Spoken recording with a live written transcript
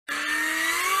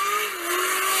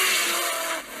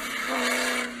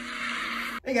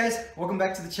Hey guys, welcome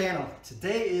back to the channel.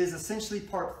 Today is essentially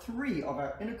part 3 of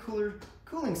our intercooler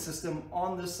cooling system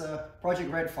on this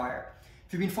project Redfire.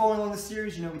 If you've been following along the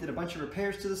series, you know we did a bunch of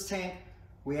repairs to this tank.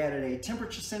 We added a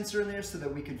temperature sensor in there so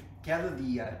that we could gather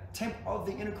the temp of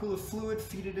the intercooler fluid,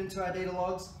 feed it into our data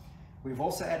logs. We've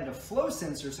also added a flow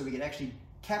sensor so we could actually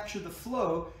capture the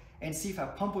flow and see if our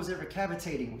pump was ever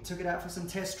cavitating. We took it out for some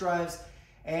test drives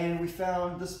and we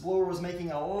found this blower was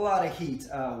making a lot of heat.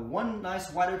 One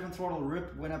nice wide open throttle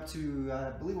rip went up to,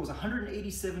 I believe it was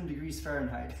 187 degrees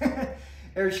Fahrenheit.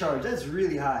 Air charge, that's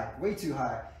really high, way too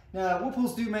high. Now,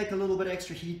 whirlpools do make a little bit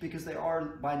extra heat because they are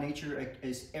by nature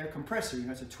an air compressor. You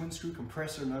know, it's a twin screw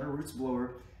compressor, not a roots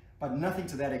blower, but nothing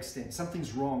to that extent.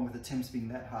 Something's wrong with the temps being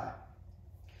that high.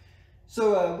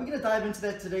 So we're gonna dive into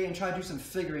that today and try to do some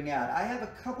figuring out. I have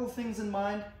a couple things in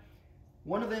mind.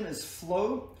 One of them is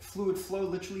flow, fluid flow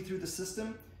literally through the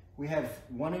system. We have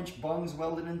 1-inch bungs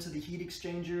welded into the heat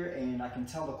exchanger and I can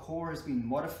tell the core has been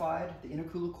modified, the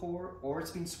intercooler core, or it's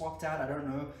been swapped out, I don't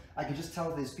know. I can just tell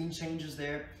there's been changes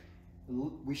there.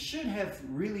 We should have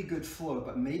really good flow,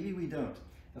 but maybe we don't.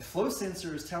 The flow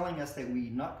sensor is telling us that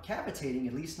we're not cavitating,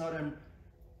 at least not in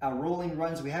our rolling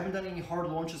runs. We haven't done any hard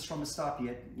launches from the stop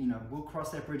yet. You know, we'll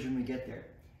cross that bridge when we get there.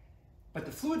 But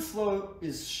the fluid flow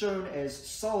is shown as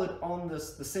solid on the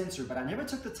sensor, but I never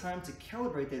took the time to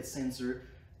calibrate that sensor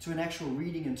to an actual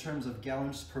reading in terms of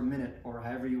gallons per minute, or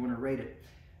however you want to rate it.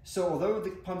 So although the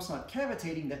pump's not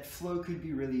cavitating, that flow could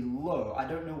be really low. I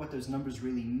don't know what those numbers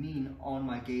really mean on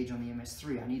my gauge on the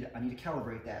MS3. I need to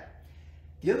calibrate that.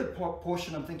 The other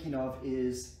portion I'm thinking of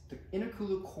is the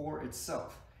intercooler core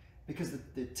itself, because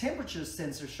the temperature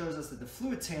sensor shows us that the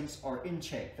fluid temps are in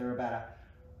check. They're about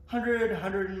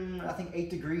 108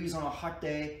 degrees on a hot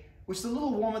day, which is a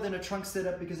little warmer than a trunk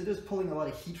setup because it is pulling a lot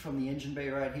of heat from the engine bay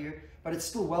right here, but it's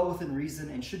still well within reason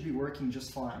and should be working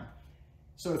just fine.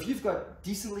 So if you've got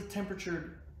decently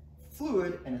temperatured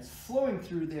fluid and it's flowing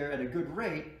through there at a good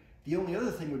rate, the only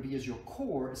other thing would be is your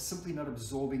core is simply not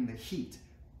absorbing the heat.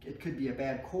 It could be a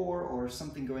bad core or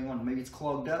something going on. Maybe it's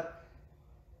clogged up.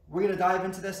 We're gonna dive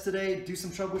into this today, do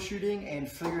some troubleshooting and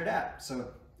figure it out. So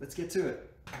let's get to it.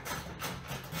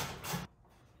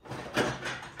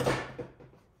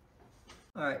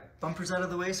 All right, bumpers out of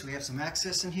the way, so we have some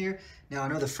access in here. Now I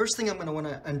know the first thing I'm going to want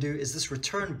to undo is this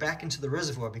return back into the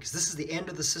reservoir, because this is the end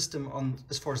of the system on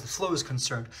as far as the flow is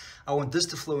concerned. I want this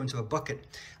to flow into a bucket.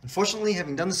 Unfortunately,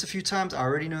 having done this a few times, I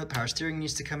already know power steering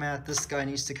needs to come out, this guy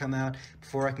needs to come out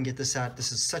before I can get this out.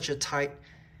 This is such a tight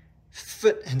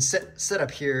fit and set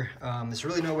up here. There's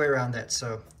really no way around that,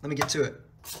 so let me get to it.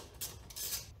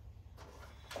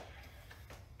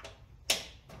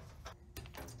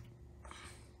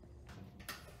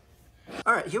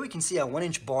 All right, here we can see our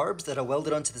 1-inch barbs that are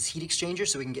welded onto this heat exchanger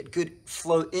so we can get good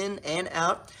flow in and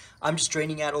out. I'm just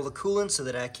draining out all the coolant so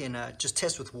that I can just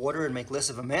test with water and make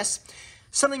less of a mess.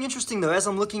 Something interesting though, as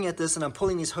I'm looking at this and I'm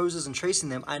pulling these hoses and tracing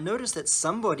them, I noticed that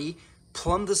somebody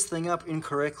plumbed this thing up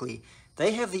incorrectly.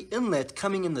 They have the inlet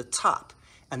coming in the top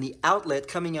and the outlet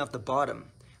coming out the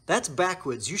bottom. That's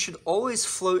backwards. You should always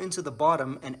flow into the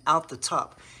bottom and out the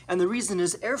top. And the reason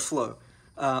is airflow.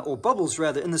 Or bubbles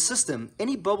rather, in the system.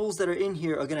 Any bubbles that are in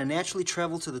here are going to naturally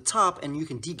travel to the top and you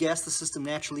can degas the system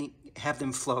naturally, have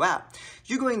them flow out.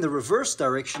 You're going the reverse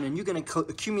direction and you're going to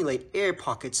accumulate air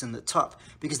pockets in the top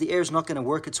because the air is not going to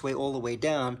work its way all the way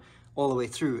down, all the way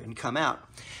through and come out.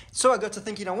 So I got to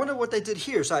thinking, I wonder what they did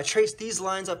here. So I traced these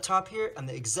lines up top here and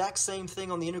the exact same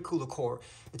thing on the intercooler core.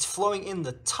 It's flowing in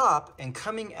the top and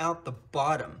coming out the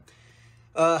bottom.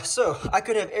 So I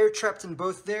could have air trapped in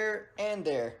both there and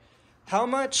there. How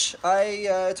much?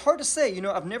 It's hard to say. You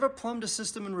know, I've never plumbed a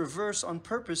system in reverse on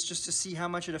purpose just to see how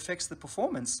much it affects the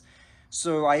performance.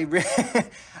 So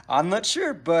I'm not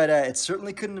sure, but it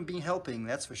certainly couldn't have been helping,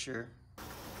 that's for sure.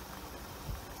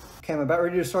 Okay, I'm about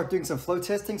ready to start doing some flow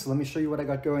testing, so let me show you what I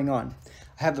got going on.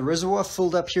 I have the reservoir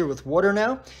filled up here with water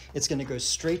now. It's going to go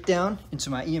straight down into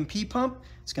my EMP pump.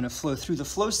 It's going to flow through the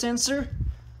flow sensor,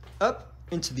 up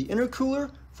into the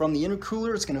intercooler. From the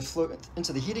intercooler, it's going to flow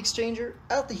into the heat exchanger,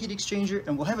 out the heat exchanger,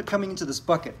 and we'll have it coming into this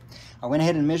bucket. I went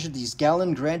ahead and measured these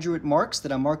gallon graduate marks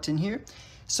that I marked in here.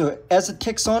 So as it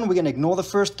kicks on, we're going to ignore the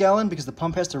first gallon because the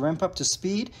pump has to ramp up to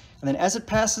speed. And then as it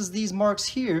passes these marks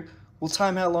here, we'll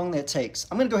time how long that takes.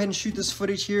 I'm going to go ahead and shoot this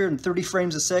footage here in 30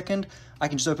 frames a second. I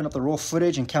can just open up the raw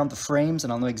footage and count the frames,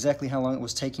 and I'll know exactly how long it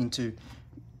was taking to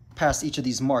pass each of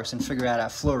these marks and figure out our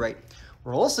flow rate.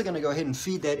 We're also going to go ahead and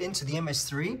feed that into the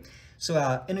MS3. So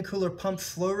our intercooler pump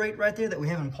flow rate right there that we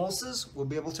have in pulses, we'll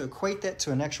be able to equate that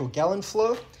to an actual gallon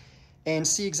flow and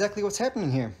see exactly what's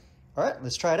happening here. All right,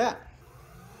 let's try it out.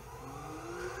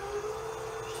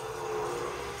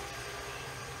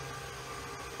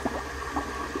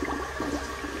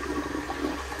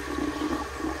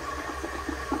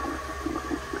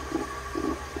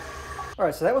 All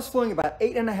right, so that was flowing about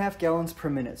 8.5 gallons per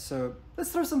minute. So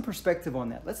let's throw some perspective on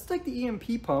that. Let's take the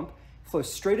EMP pump, flow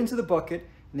straight into the bucket,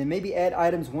 and then maybe add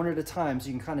items one at a time so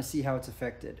you can kind of see how it's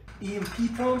affected.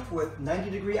 EMP pump with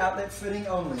 90-degree outlet fitting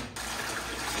only.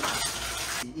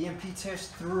 The EMP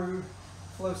test through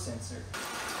flow sensor.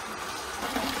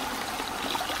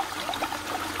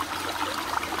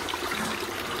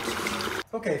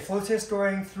 Okay, flow test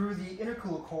going through the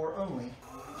intercooler core only.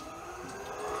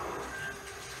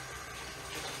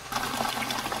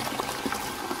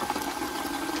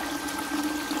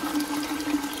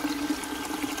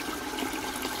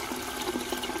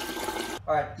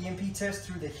 All right, EMP test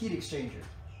through the heat exchanger.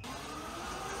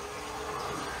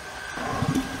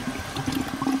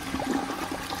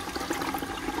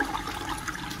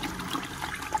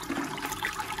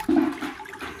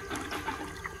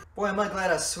 Boy, am I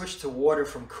glad I switched to water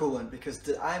from coolant, because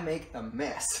did I make a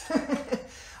mess.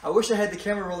 I wish I had the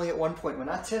camera rolling at one point. When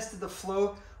I tested the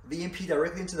flow of the EMP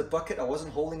directly into the bucket, I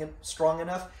wasn't holding it strong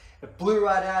enough. It blew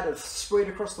right out, it sprayed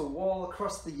across the wall,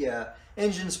 across the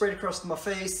engine, sprayed across my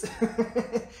face.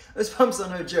 Those pumps are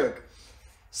no joke.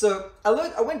 So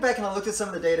I went back and I looked at some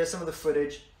of the data, some of the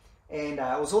footage, and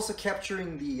I was also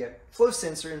capturing the flow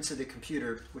sensor into the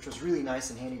computer, which was really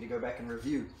nice and handy to go back and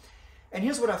review. And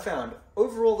here's what I found.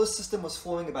 Overall, this system was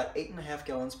flowing about 8.5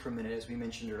 gallons per minute, as we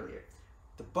mentioned earlier.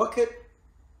 The bucket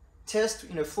test,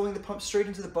 flowing the pump straight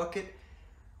into the bucket.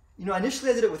 Initially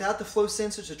I did it without the flow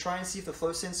sensor to try and see if the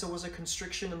flow sensor was a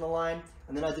constriction in the line,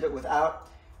 and then I did it without.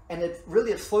 And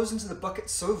it flows into the bucket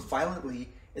so violently,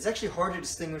 it's actually hard to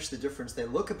distinguish the difference. They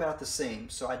look about the same,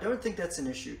 so I don't think that's an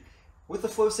issue. With the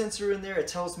flow sensor in there, it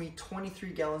tells me 23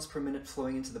 gallons per minute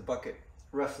flowing into the bucket,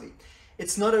 roughly.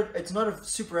 It's not a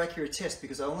super accurate test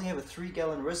because I only have a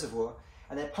 3-gallon reservoir,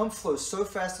 and that pump flows so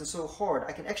fast and so hard,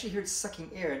 I can actually hear it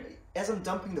sucking air, and as I'm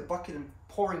dumping the bucket and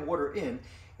pouring water in,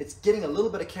 it's getting a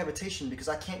little bit of cavitation because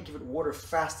I can't give it water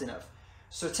fast enough.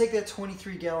 So take that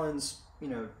 23 gallons,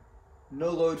 no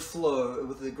load flow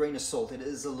with a grain of salt. It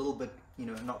is a little bit,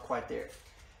 not quite there.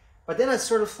 But then I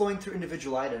started flowing through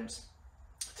individual items.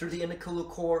 Through the intercooler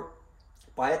core,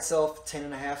 by itself,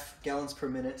 10.5 gallons per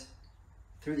minute.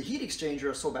 Through the heat exchanger,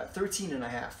 I saw about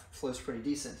 13.5, flows pretty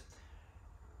decent.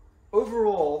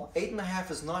 Overall,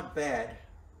 8.5 is not bad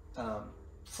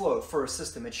flow for a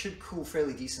system. It should cool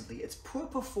fairly decently. It's poor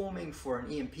performing for an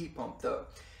EMP pump though.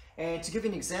 And to give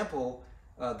you an example,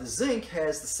 the Zinc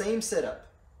has the same setup,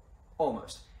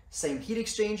 almost. Same heat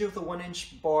exchanger with the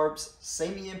 1-inch barbs,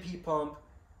 same EMP pump,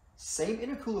 same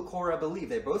intercooler core, I believe.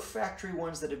 They're both factory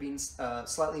ones that have been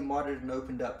slightly modded and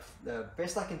opened up. The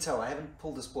best I can tell, I haven't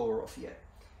pulled this blower off yet.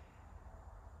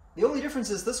 The only difference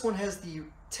is this one has the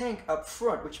tank up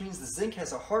front, which means the Zinc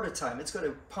has a harder time. It's got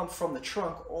to pump from the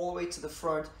trunk all the way to the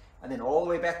front and then all the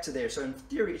way back to there. So in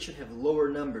theory, it should have lower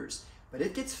numbers, but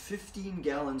it gets 15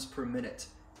 gallons per minute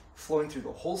flowing through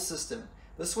the whole system.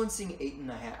 This one's seeing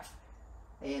 8.5.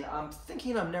 And I'm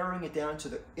thinking I'm narrowing it down to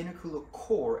the intercooler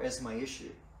core as my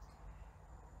issue.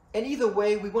 And either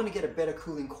way, we want to get a better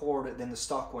cooling core than the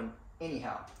stock one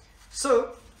anyhow.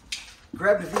 So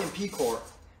grab the VMP core.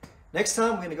 Next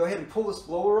time, we're going to go ahead and pull this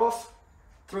blower off,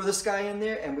 throw this guy in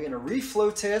there, and we're going to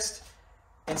reflow test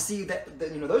and see that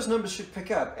those numbers should pick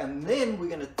up. And then we're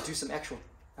going to do some actual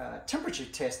temperature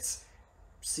tests,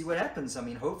 see what happens. I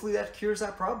mean, hopefully that cures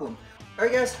our problem. All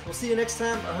right, guys, we'll see you next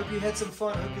time. I hope you had some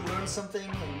fun. I hope you learned something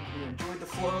and you enjoyed the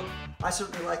flow. I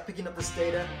certainly like picking up this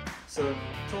data. So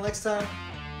until next time,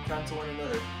 kind to one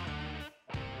another.